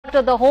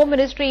the Home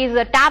Ministry is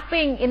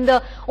tapping in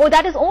the,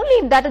 that is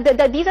only,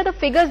 these are the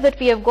figures that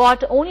we have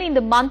got only in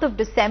the month of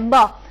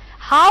December.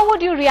 How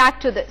would you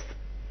react to this?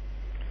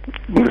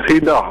 See,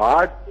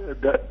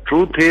 the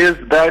truth is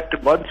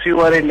that once you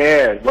are in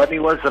air, once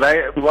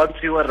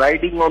you are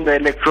riding on the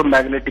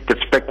electromagnetic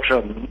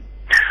spectrum,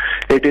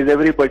 it is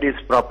everybody's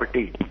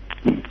property.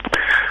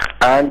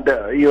 And,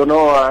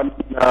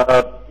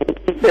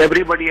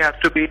 everybody has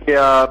to be,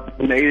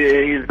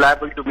 is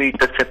liable to be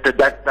intercepted.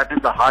 That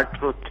is the hard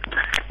truth.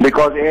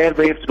 Because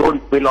airwaves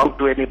don't belong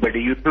to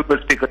anybody. You people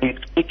speaking.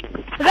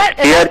 Right.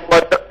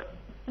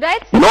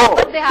 Right? No,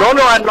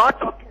 I'm not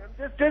talking.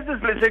 Just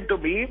listen to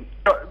me.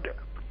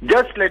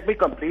 Just let me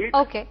complete.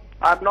 Okay.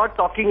 I'm not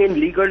talking in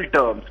legal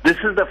terms. This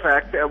is the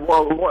fact.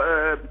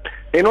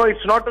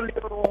 It's not only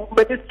your Home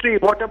Ministry.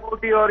 What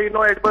about your,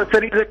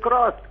 adversaries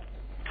across?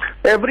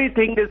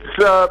 Everything is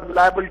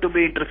liable to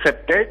be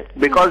intercepted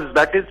because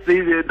that is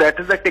the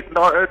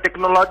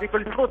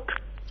technological truth.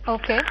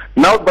 Okay.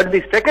 Now, but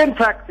the second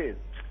fact is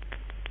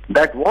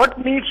that what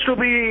needs to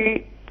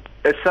be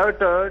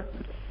ascertained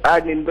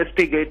and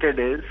investigated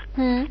is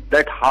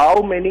that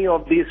how many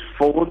of these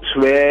phones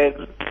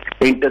were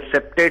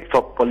intercepted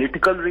for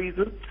political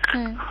reasons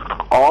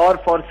or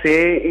for,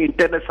 say,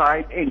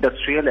 internecine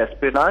industrial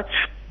espionage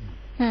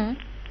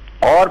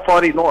or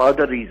for,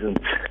 other reasons.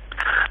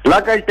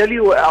 Like I tell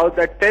you,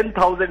 that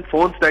 10,000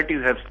 phones that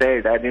you have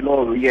said,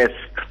 and yes,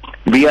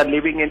 we are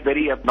living in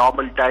very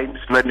abnormal times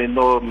when,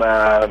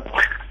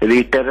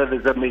 the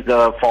terrorism is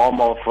a form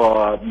of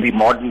the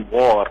modern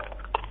war.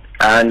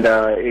 And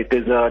it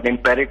is an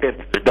imperative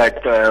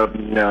that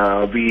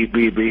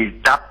we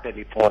tap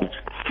telephones.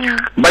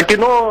 But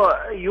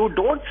you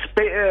don't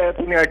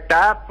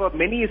tap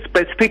many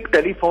specific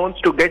telephones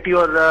to get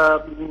your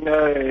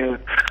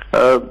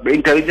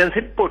intelligence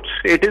inputs.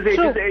 It is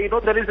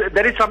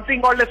there is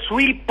something called a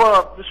sweep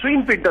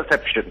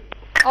interception.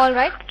 All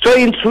right. So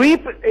in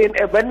sweep,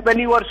 when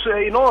you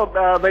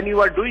are when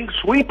you are doing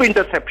sweep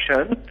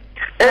interception,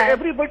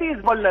 everybody is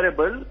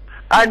vulnerable.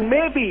 And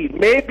maybe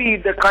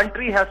the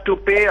country has to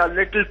pay a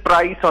little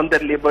price on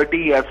their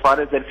liberty as far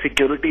as their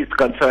security is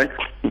concerned.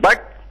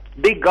 But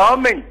the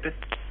government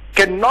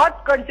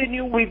cannot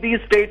continue with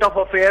these state of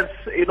affairs,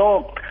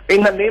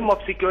 in the name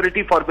of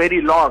security for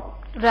very long.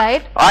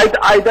 Right.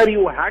 Either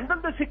you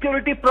handle the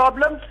security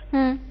problems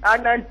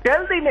and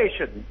tell the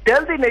nation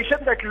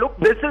that, look,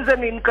 this is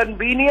an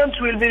inconvenience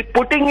we'll be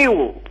putting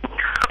you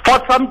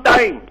for some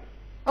time.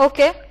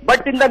 Okay.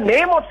 But in the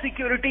name of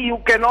security, you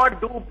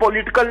cannot do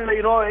political,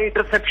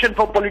 interception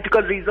for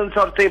political reasons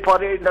or say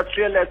for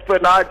industrial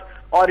espionage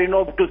or,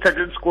 to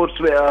settle scores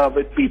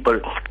with people.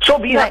 So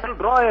we have to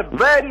draw a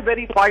very,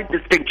 very fine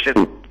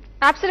distinction.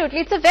 Absolutely.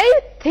 It's a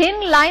very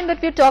thin line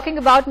that we're talking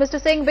about,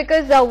 Mr. Singh,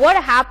 because what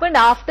happened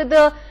after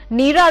the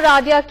Neera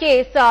Radia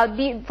case,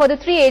 for the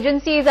three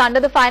agencies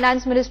under the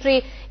Finance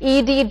Ministry,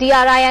 ED, DRI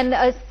and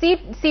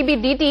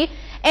CBDT,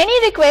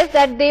 any request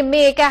that they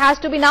make has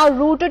to be now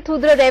routed through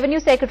the Revenue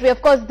Secretary.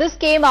 Of course, this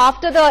came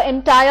after the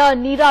entire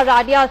Neera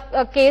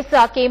Radia case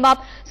came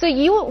up. So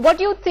what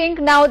do you think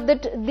now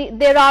that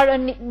there are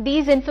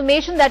these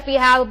information that we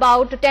have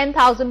about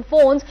 10,000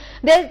 phones?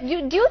 Do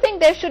you think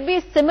there should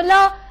be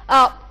similar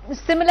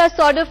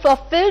sort of a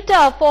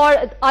filter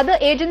for other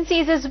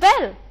agencies as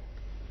well?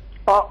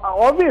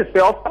 Obviously,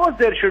 of course,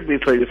 there should be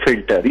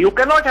filter. You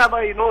cannot have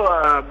a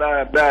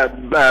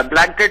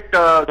blanket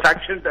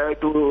sanction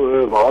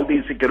to all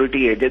these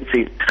security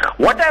agencies.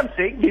 What I'm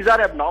saying, these are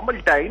abnormal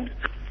times,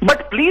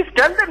 but please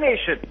tell the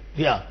nation.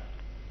 Yeah.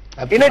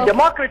 Absolutely. In a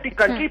democratic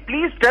country,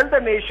 please tell the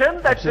nation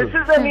that this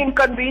is an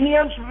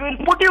inconvenience we will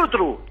put you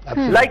through.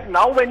 Like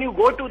now, when you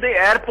go to the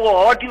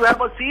airport, you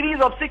have a series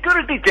of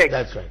security checks.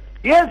 That's right.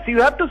 Yes, you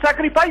have to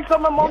sacrifice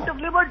some amount of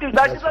liberty.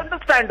 That is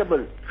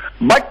understandable.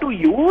 But to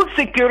use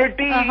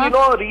security,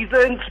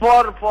 reasons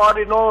for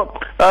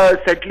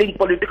settling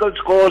political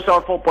scores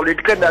or for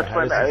political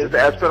espionage,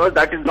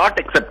 that is not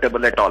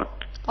acceptable at all.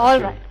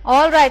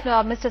 All right,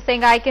 Mr.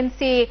 Singh. I can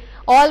see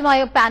all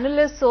my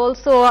panelists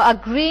also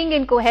agreeing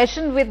in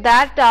cohesion with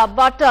that.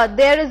 But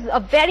there is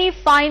a very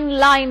fine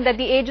line that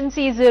the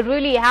agencies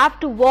really have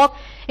to walk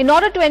in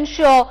order to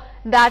ensure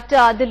that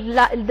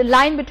the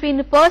line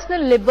between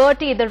personal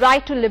liberty, the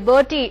right to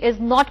liberty, is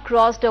not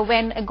crossed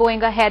when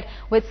going ahead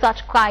with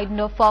such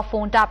kind of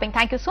phone tapping.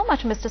 Thank you so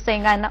much, Mr.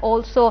 Singh, and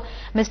also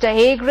Mr.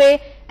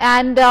 Hegre,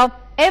 and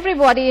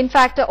everybody. In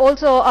fact,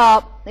 also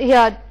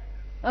here,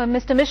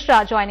 Mr.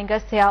 Mishra joining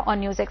us here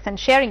on NewsX and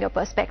sharing your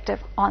perspective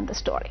on the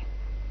story.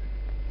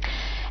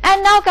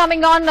 And now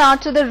coming on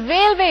to the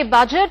railway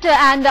budget,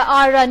 and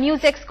our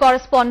NewsX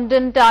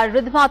correspondent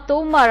Ridhima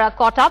Tomar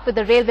caught up with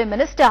the railway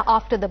minister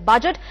after the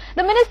budget.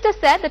 The minister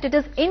said that it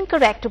is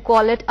incorrect to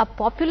call it a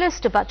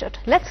populist budget.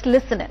 Let's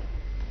listen in.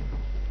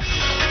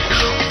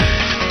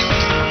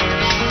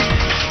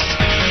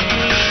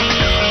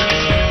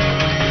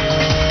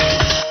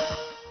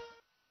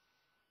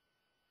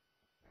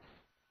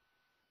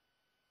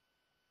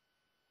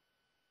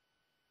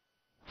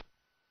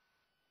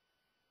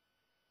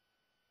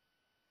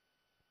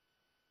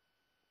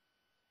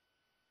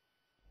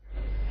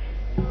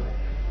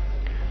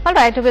 All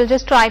right, we'll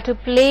just try to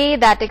play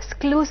that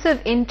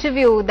exclusive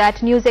interview that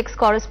NewsX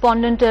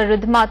correspondent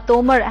Ridhima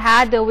Tomar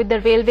had with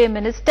the Railway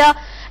Minister.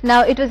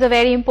 Now, it was a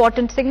very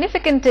important,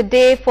 significant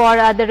day for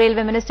the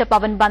Railway Minister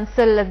Pawan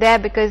Bansal there,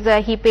 because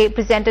he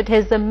presented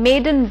his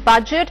maiden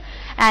budget.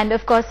 And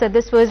of course,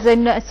 this was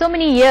in so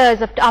many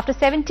years, after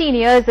 17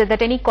 years,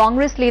 that any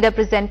Congress leader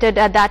presented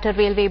that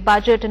railway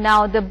budget.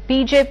 Now, the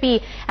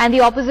BJP and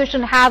the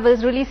opposition have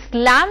really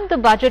slammed the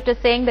budget,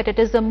 saying that it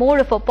is more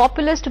of a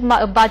populist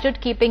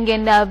budget, keeping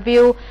in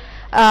view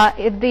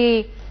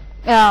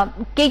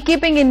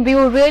keeping in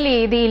view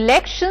really the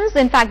elections.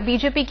 In fact,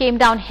 BJP came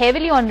down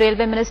heavily on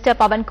Railway Minister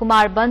Pawan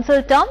Kumar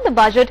Bansal, termed the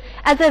budget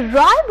as a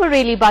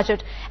Raebareli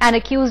budget and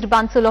accused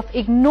Bansal of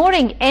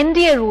ignoring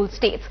NDA rule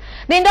states.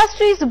 The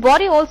industry's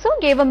body also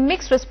gave a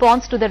mixed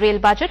response to the rail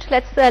budget.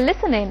 Let's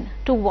listen in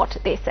to what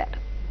they said.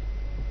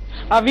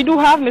 We do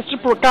have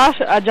Mr. Prakash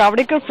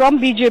Javadekar from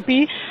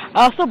BJP.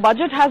 So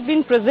budget has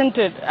been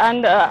presented,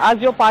 and as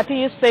your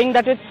party is saying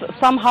that it's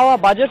somehow a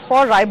budget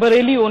for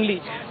Raebareli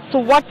only. So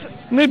what?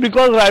 नहीं,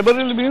 because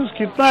Raebareli means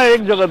कितना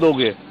एक जगह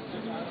दोगे?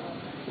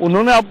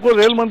 उन्होंने आपको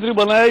rail मंत्री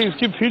बनाया,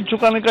 इसकी फीस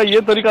चुकाने का ये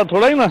तरीका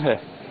थोड़ा ही ना है।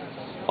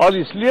 और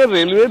इसलिए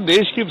रेलवे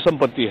देश की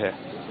संपत्ति है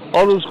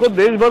और उसको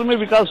देश भर में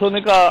विकास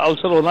होने का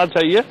अवसर होना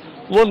चाहिए।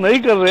 वो नहीं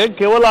कर रहे,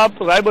 केवल आप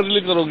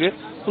रायबरेली करोगे,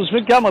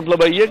 उसमें क्या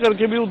मतलब है? ये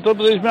करके भी उत्तर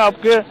प्रदेश में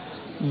आपके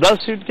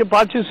 10 सीट के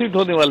 5 ही सीट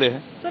होने वाले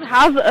हैं। Sir,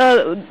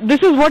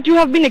 this is what you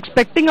have been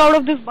expecting out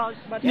of this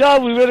budget? Yeah,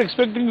 we were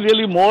expecting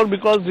really more,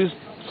 because this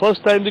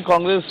first time the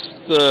Congress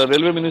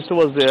railway minister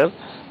was there,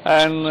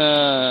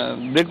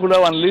 and they could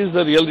have unleashed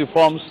the real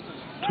reforms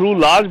through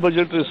large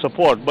budgetary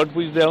support, but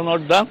which they have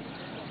not done.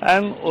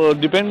 And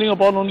depending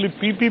upon only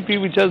PPP,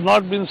 which has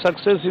not been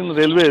success in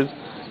railways,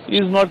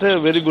 is not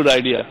a very good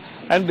idea.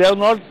 And they are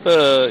not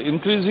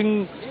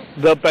increasing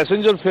the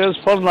passenger fares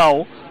for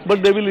now,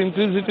 but they will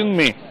increase it in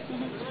May.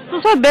 So,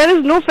 sir, there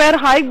is no fare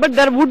hike, but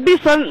there would be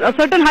a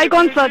certain hike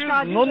on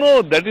surcharges.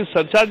 No, that is,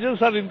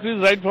 surcharges are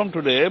increased right from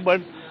today,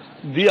 but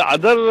the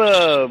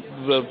other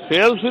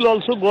fares will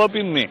also go up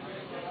in May.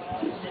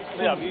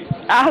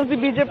 As the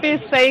BJP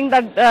is saying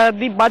that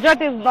the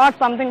budget is not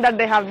something that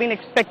they have been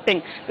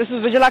expecting. This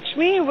is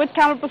Vijayalakshmi with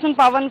camera person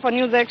Pawan for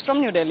NewsX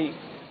from New Delhi.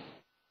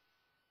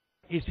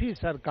 इसी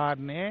सरकार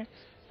ने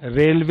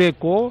railway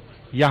को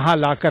यहाँ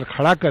लाकर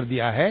खड़ा कर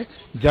दिया है,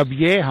 जब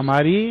ये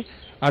हमारी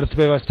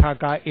अर्थव्यवस्था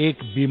का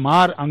एक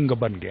बीमार अंग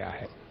बन गया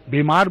है।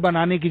 बीमार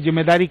बनाने की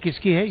जिम्मेदारी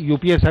किसकी है?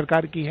 यूपीए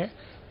सरकार की है,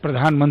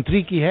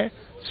 प्रधानमंत्री की है,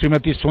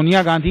 श्रीमती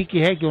सोनिया गांधी की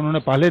है कि उन्होंने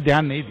पहले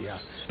ध्यान नहीं दिया।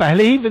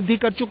 पहले ही वृद्धि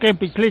कर चुके हैं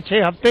पिछले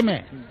 6 हफ्ते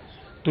में।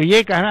 तो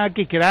ये कहना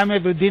कि किराए में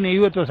वृद्धि नहीं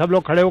हुई तो सब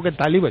लोग खड़े होकर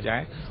ताली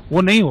बजाएं,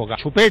 वो नहीं होगा।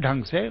 छुपे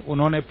ढंग से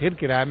उन्होंने फिर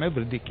किराए में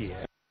वृद्धि की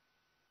है।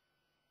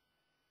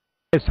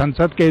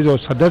 संसद के जो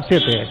सदस्य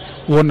थे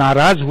वो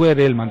नाराज हुए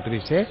रेल मंत्री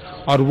से,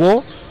 और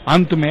वो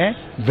अंत में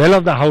वेल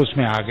ऑफ द हाउस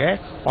में आ गए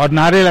और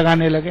नारे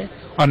लगाने लगे।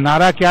 और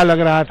नारा क्या लग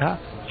रहा था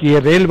कि ये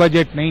रेल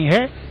बजट नहीं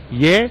है,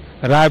 ये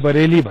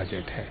रायबरेली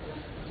बजट है,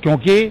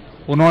 क्योंकि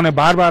उन्होंने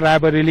बार बार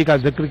रायबरेली का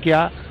जिक्र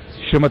किया,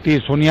 श्रीमती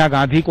सोनिया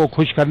गांधी को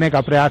खुश करने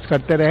का प्रयास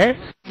करते रहे।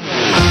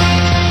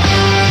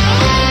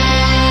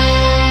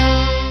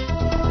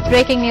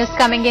 Breaking news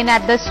coming in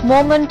at this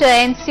moment.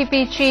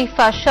 NCP chief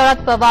Sharad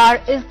Pawar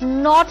is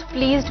not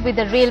pleased with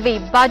the railway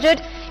budget.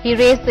 He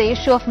raised the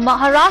issue of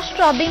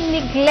Maharashtra being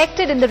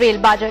neglected in the rail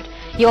budget.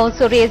 He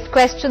also raised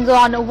questions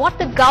on what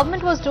the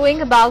government was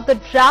doing about the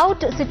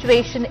drought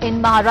situation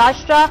in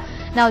Maharashtra.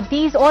 Now,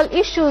 these all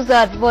issues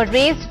were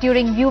raised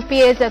during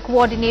UPA's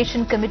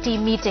coordination committee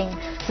meeting.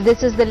 So,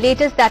 this is the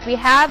latest that we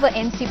have.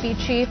 NCP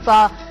chief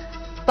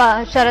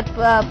Sharad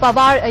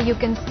Pawar, you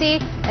can see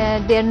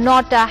they're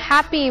not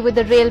happy with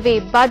the railway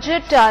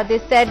budget. They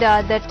said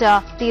that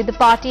the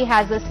party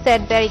has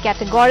said very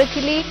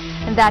categorically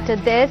that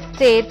their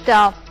state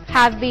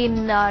have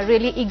been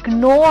really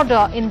ignored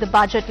in the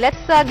budget.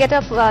 Let's get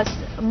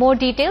more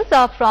details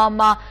from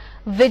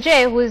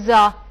Vijay, who is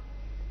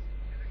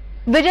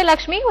Vijay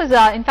Lakshmi, who is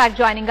in fact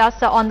joining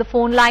us on the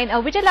phone line.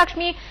 Vijay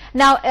Lakshmi,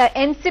 now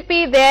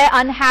NCP, they're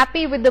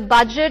unhappy with the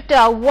budget.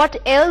 What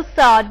else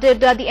did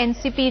the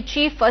NCP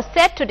chief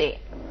said today?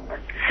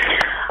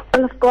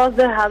 Well, of course,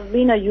 there has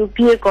been a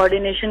UPA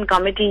coordination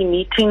committee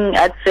meeting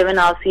at 7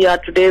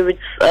 RCR today, which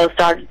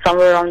started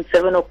somewhere around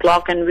 7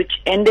 o'clock and which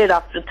ended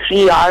after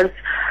 3 hours.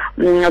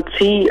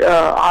 3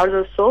 hours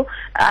or so.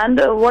 And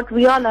what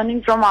we are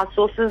learning from our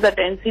sources that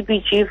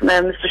NCP chief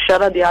Mr.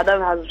 Sharad Yadav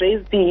has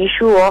raised the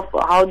issue of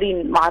how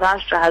the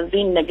Maharashtra has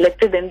been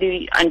neglected in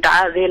the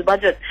entire rail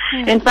budget.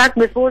 In fact,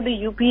 before the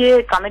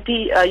UPA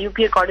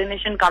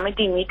coordination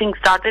committee meeting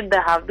started,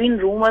 there have been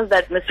rumors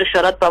that Mr.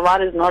 Sharad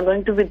Pawar is not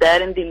going to be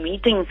there in the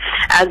meeting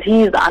as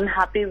he is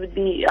unhappy with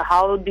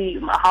how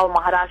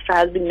Maharashtra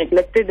has been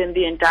neglected in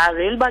the entire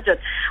rail budget.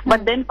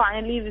 But then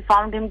finally we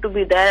found him to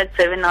be there at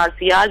 7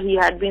 RCR. He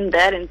had been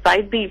there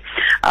inside the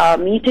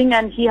meeting,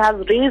 and he has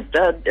raised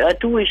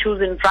 2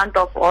 issues in front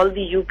of all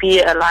the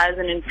UPA allies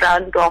and in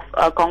front of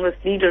Congress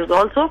leaders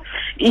also.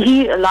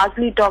 He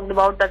largely talked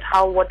about that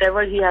how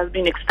whatever he has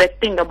been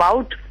expecting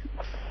about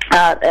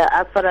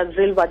as far as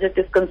rail budget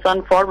is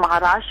concerned for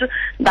Maharashtra.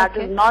 That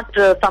is not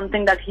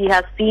something that he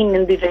has seen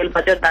in the rail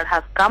budget that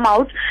has come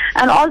out.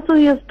 And also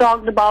he has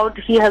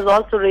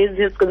also raised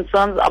his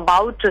concerns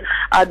about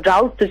a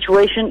drought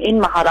situation in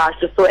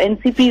Maharashtra. So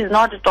NCP is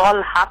not at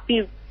all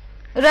happy.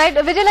 Right,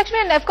 Vijay Lakshmi,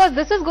 and of course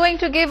this is going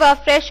to give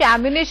fresh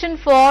ammunition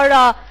for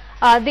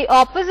the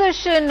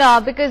opposition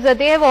because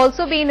they have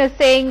also been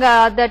saying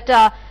that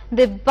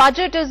the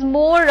budget is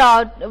more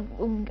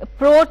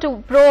pro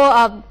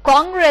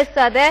Congress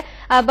there.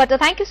 But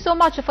thank you so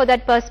much for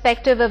that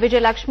perspective,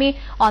 Vijay Lakshmi,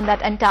 on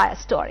that entire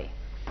story.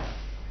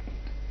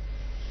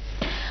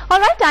 All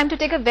right, time to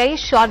take a very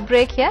short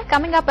break here.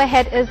 Coming up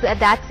ahead is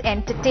That's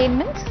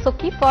Entertainment. So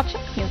keep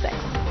watching Newsx.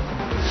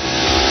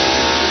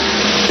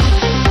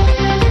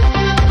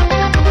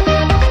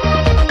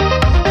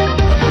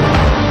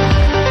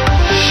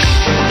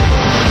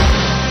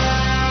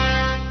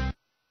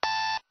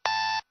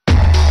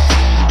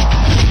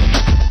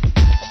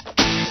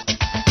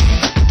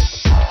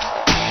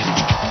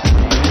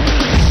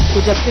 तो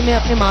जब से मैं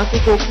अपने माँ के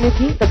कोख में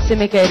थी तब से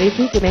मैं कह रही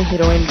थी कि मैं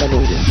heroine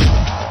बनूंगी.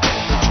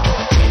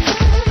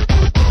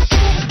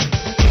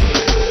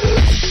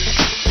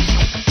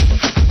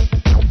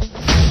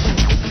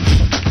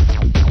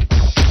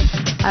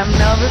 I'm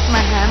nervous, my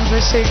hands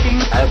are shaking.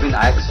 I have been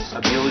axed,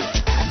 abused.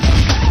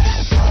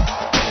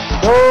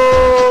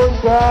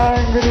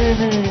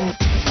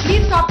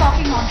 Please stop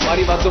talking on.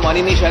 हमारी बात तो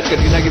मानी नहीं, शायद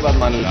करीना की बात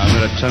मान ली.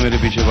 आमिर अच्छा मेरे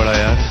पीछे पड़ा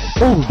यार.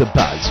 All the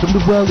buzz from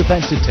the world of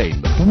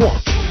entertainment.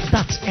 What?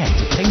 That's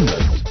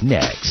Entertainment.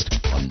 Next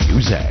on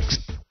Newsx.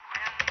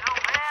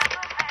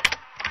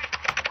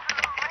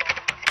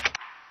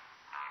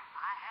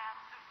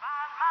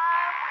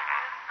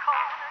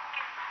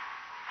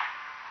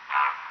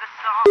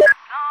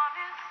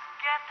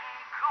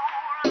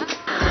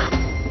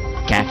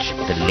 Catch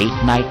the late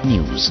night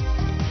news,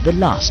 the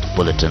last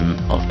bulletin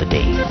of the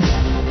day.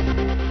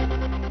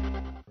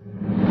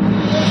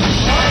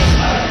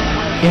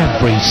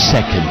 Every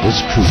second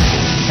is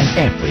crucial and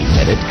every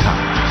minute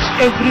counts.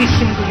 Every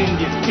single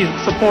Indian is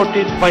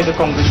supported by the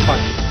Congress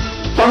Party.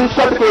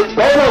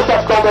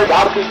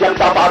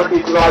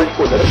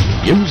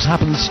 News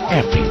happens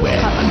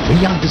everywhere and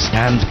we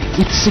understand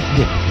its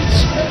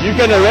significance. You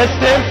can arrest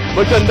him,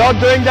 but you're not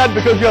doing that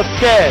because you're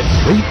scared.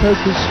 We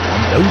focus on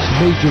those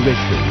major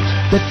issues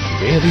that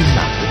really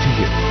matter to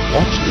you.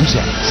 Watch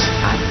Newsx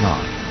at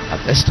 9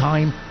 at this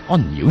time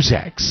on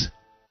Newsx.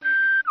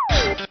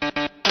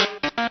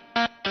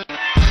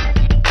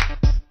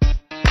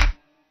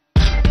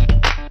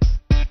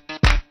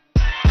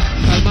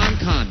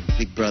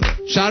 Big Brother.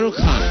 Shah Rukh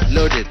Khan,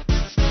 loaded.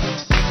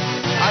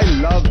 I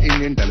love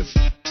Indian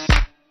television.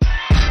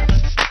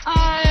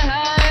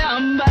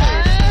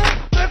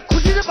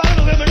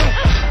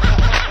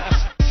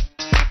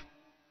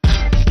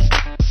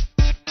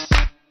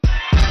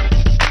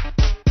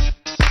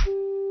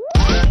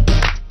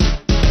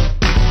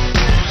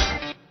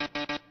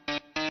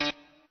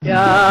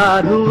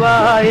 प्यार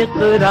हुआ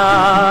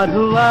इकरार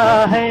हुआ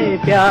है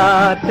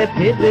प्यार से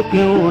फिर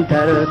क्यों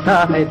डरता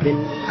है दिल.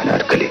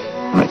 अनारकली,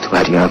 मैं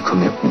तुम्हारी आंखों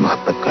में अपनी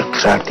मोहब्बत का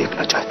इकरार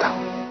देखना चाहता हूँ.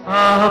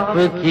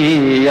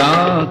 आपकी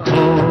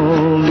आंखों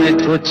में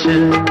कुछ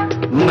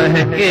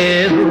महके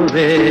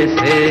हुए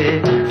से.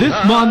 This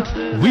month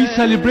we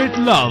celebrate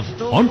love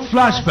on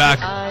Flashback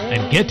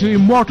and get to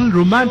immortal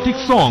romantic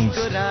songs.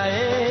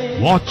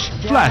 Watch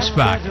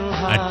Flashback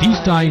at these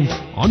times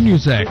on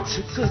Newsx.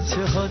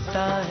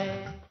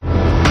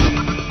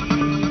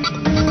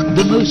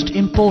 The most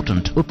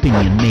important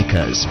opinion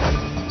makers.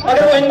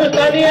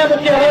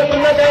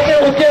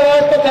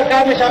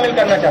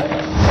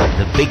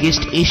 The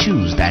biggest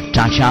issues that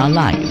touch our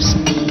lives.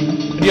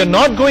 You're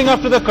not going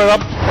after the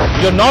corrupt.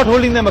 You're not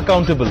holding them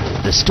accountable.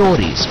 The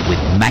stories with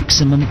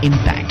maximum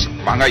impact.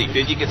 महंगाई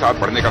तेजी के साथ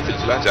बढ़ने का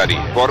सिलसिला जारी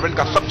है. Government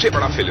का सबसे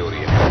बड़ा फेल्योर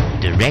है.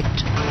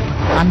 Direct,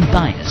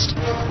 unbiased,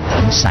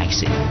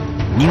 incisive.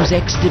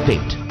 Newsx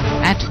debate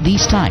at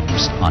these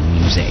times on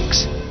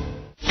Newsx.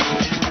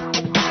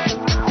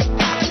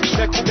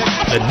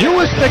 The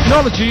newest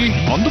technology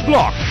on the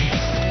block.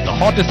 The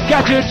hottest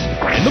gadgets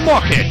in the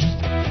market.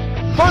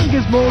 Fun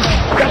gizmos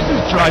that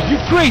will drive you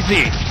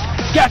crazy.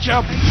 Catch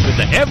up with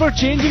the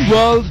ever-changing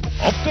world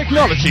of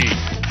technology.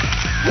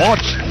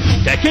 Watch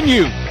Tech and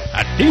You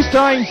at these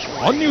times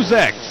on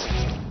Newsx.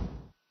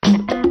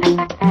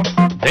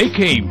 They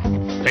came,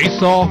 they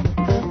saw,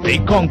 they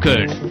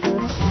conquered.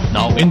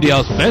 Now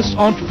India's best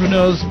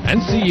entrepreneurs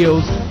and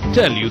CEOs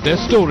tell you their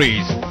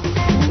stories.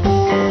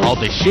 How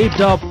they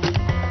shaped up,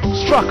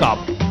 struck up,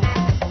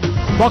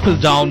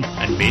 buckled down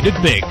and made it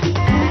big.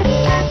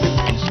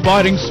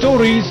 Inspiring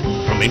stories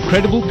from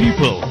incredible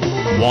people.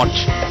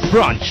 Watch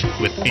Brunch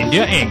with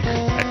India Inc.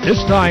 at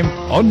this time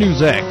on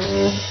Newsx.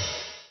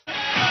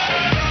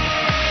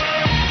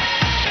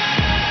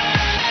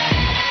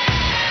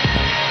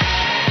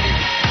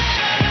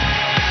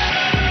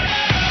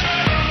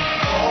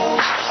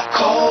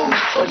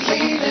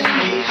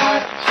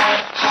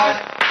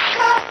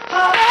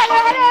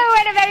 Hello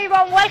and a very warm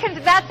warm welcome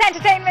to That's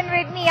Entertainment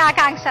with me,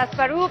 Akanksha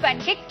Swaroop,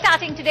 and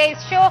kick-starting today's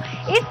show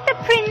is the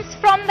prince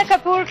from the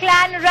Kapoor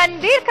clan,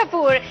 Ranbir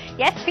Kapoor.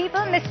 Yes, people,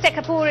 Mr.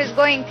 Kapoor is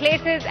going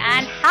places,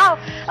 and how?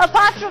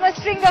 Apart from a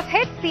string of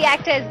hits, the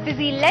actor is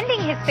busy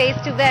lending his face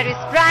to various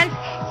brands.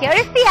 Here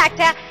is the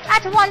actor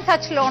at one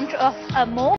such launch of a more